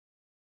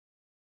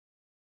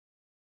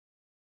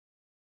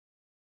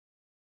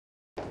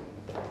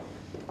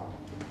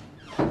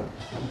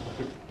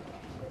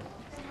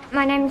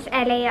My name's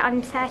Ellie,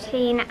 I'm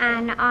 13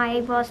 and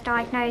I was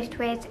diagnosed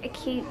with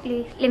acute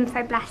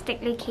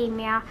lymphoblastic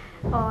leukemia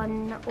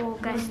on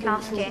August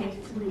last year.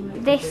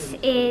 This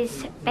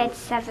is bed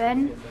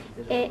 7.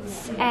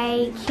 It's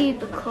a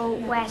cubicle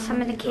where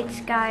some of the kids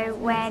go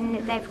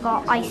when they've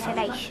got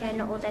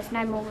isolation or there's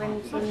no more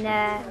rooms in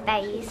the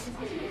bays.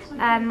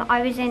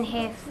 I was in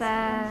here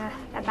for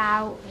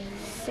about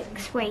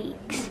 6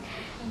 weeks.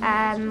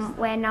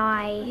 When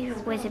I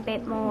was a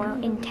bit more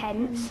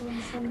intense,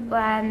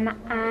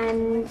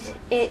 and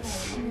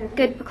it's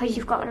good because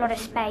you've got a lot of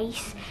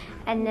space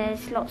and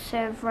there's lots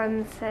of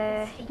room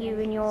for you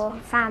and your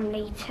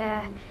family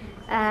to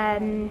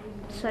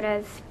sort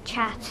of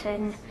chat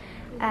and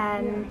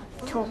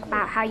talk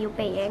about how you're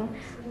being,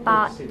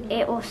 but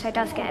it also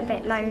does get a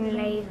bit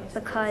lonely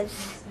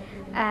because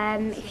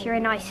if you're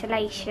in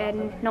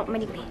isolation,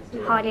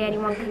 hardly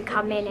anyone can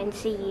come in and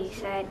see you,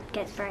 so it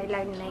gets very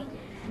lonely.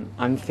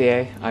 I'm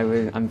Theo.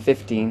 I'm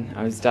 15.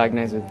 I was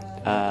diagnosed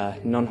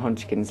with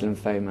non-Hodgkin's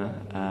lymphoma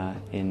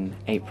in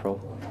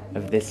April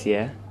of this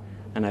year,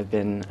 and I've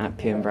been at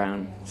Piam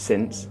Brown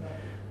since.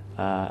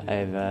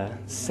 Over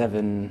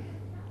 7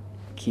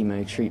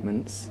 chemo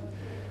treatments,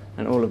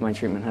 and all of my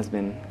treatment has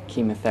been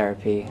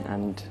chemotherapy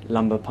and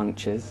lumbar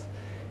punctures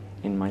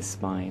in my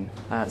spine.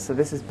 So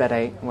this is bed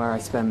 8, where I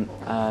spent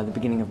the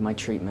beginning of my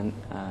treatment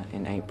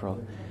in April.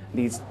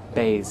 These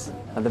bays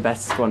are the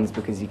best ones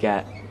because you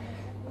get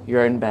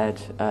your own bed,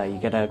 you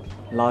get a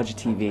larger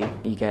TV,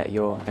 you get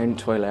your own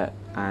toilet,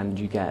 and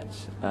you get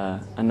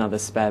another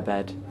spare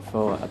bed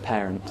for a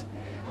parent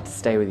to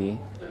stay with you.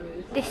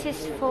 This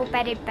is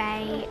 4-bedded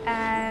bay.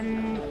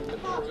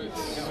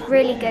 It's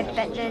really good,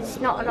 but there's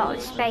not a lot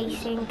of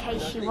space in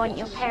case you want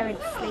your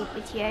parents to sleep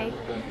with you.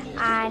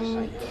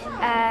 And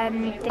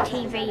the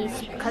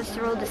TVs, because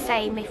they're all the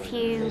same, if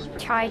you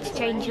try to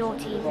change your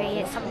TV,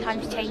 it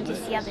sometimes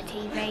changes the other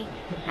TV.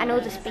 And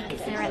all the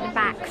speakers are at the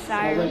back, so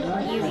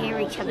you hear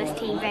each other's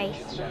TV.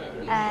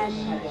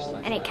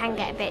 And it can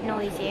get a bit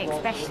noisy,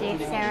 especially if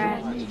there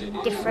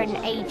are different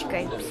age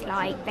groups,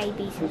 like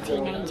babies and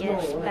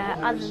teenagers. But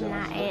other than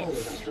that,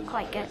 it's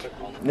quite good.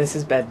 This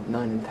is bed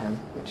 9 and 10,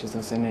 which is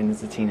also known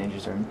as the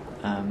teenagers' room.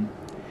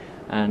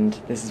 And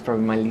this is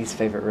probably my least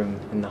favourite room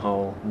in the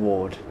whole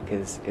ward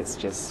because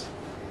it's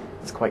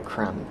quite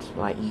cramped.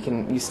 Like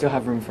you still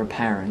have room for a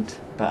parent,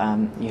 but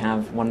you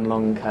have one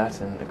long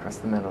curtain across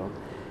the middle,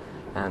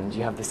 and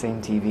you have the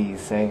same TVs.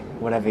 So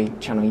whatever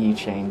channel you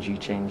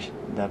change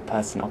the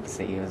person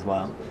opposite you as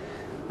well.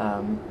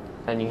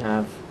 And you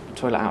have a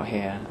toilet out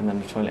here, and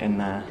then a toilet in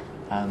there.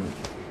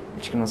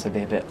 Which can also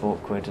be a bit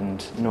awkward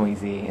and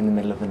noisy in the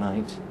middle of the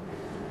night.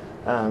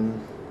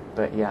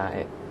 But yeah,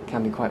 it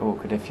can be quite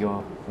awkward if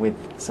you're with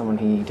someone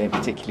who you don't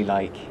particularly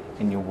like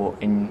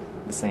in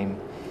the same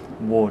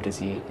ward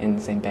as you, in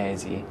the same bay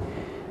as you.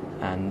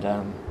 And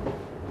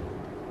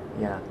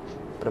yeah,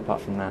 but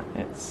apart from that,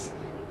 it's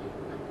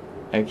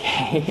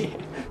okay.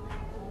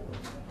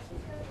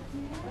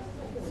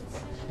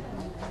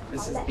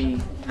 This is the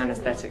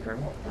anaesthetic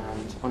room,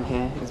 and on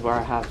here is where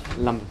I have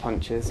lumbar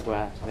punctures,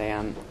 where they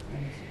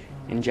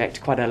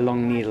inject quite a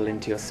long needle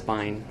into your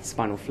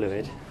spinal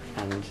fluid,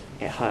 and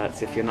it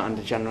hurts if you're not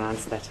under general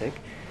anaesthetic.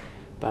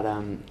 But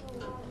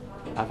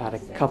I've had a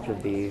couple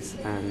of these,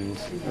 and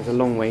there's a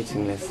long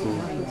waiting list,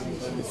 and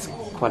it's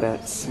quite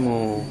a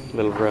small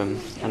little room.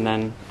 And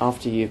then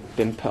after you've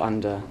been put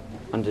under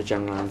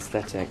general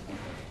anaesthetic,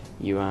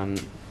 you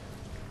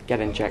get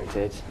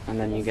injected, and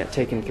then you get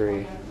taken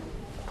through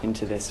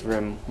into this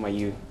room where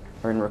you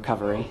are in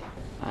recovery,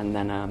 and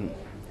then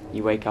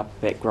you wake up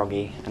a bit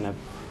groggy and a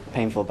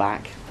painful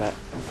back, but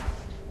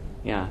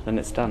yeah, then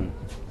it's done.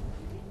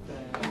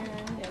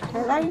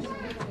 Hello.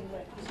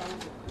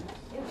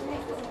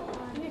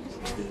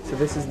 So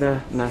this is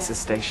the nurses'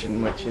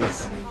 station, which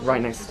is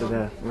right next to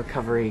the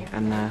recovery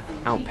and the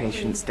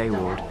outpatients day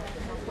ward,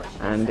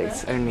 and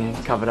it's only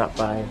covered up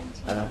by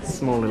a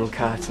small little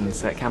curtain,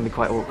 so it can be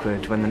quite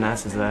awkward when the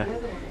nurses are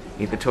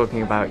either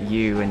talking about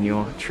you and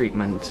your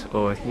treatment,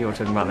 or you're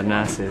talking about the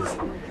nurses.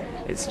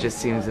 It just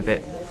seems a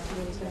bit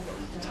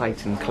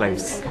tight and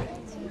close.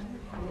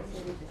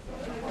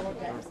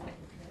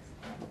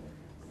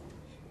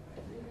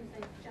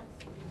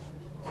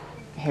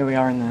 Here we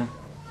are in the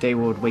day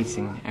ward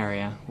waiting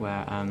area,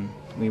 where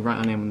we write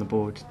our name on the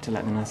board to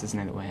let the nurses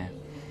know that we're here.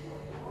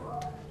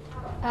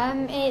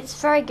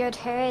 It's very good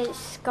here.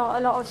 It's got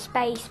a lot of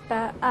space,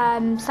 but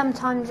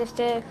sometimes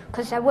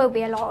because there will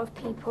be a lot of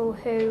people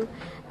who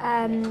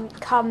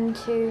come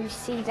to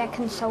see their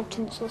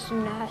consultants or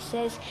some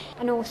nurses,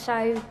 and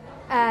also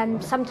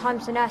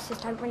sometimes the nurses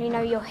don't really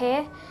know you're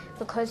here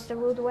because they're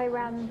all the way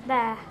around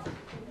there.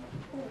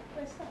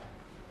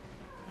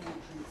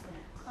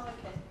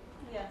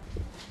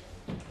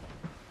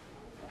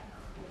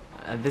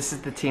 This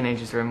is the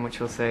teenagers' room,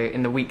 which also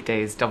in the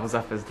weekdays doubles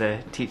up as the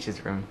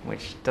teachers' room,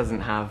 which doesn't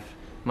have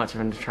much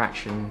of an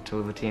attraction to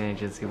all the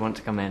teenagers who want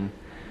to come in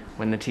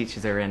when the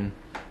teachers are in,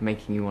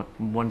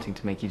 wanting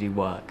to make you do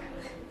work.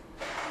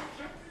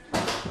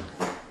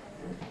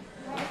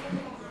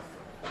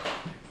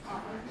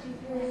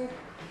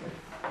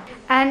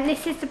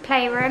 This is the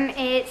playroom.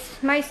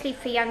 It's mostly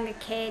for younger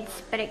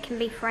kids, but it can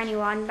be for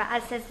anyone. But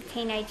as there's a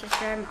teenagers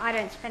room, I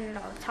don't spend a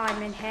lot of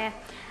time in here.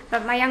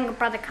 But my younger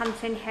brother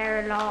comes in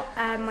here a lot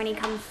when he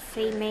comes to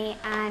see me,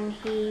 and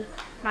he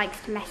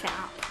likes to mess it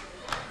up.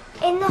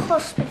 In the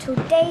hospital,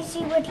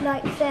 Daisy would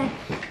like there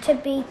to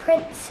be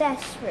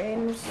princess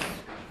rooms.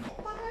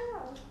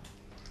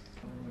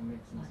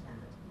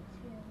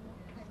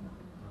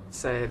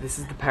 So this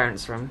is the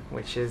parents' room,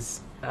 which is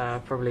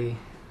probably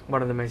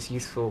one of the most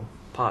useful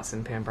parts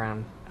in Piam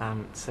Brown.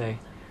 So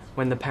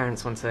when the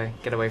parents want to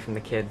get away from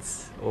the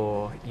kids,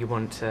 or you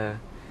want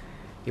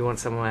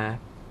somewhere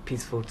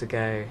peaceful to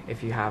go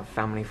if you have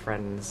family,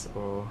 friends,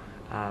 or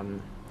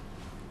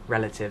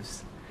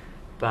relatives.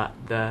 But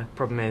the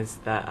problem is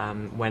that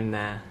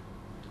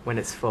when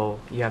it's full,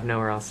 you have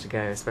nowhere else to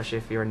go, especially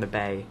if you're in the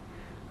bay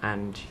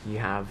and you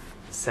have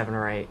 7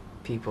 or 8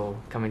 people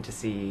coming to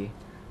see you.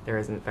 There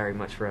isn't very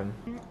much room.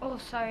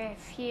 Also,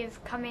 if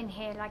you've come in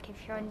here, like if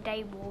you're on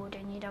day ward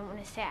and you don't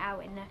want to sit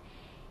out in the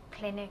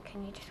clinic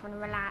and you just want to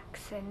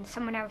relax and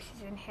someone else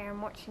is in here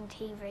and watching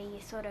TV,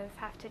 you sort of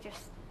have to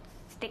just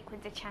stick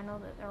with the channel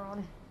that they're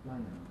on.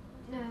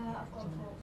 No, I've got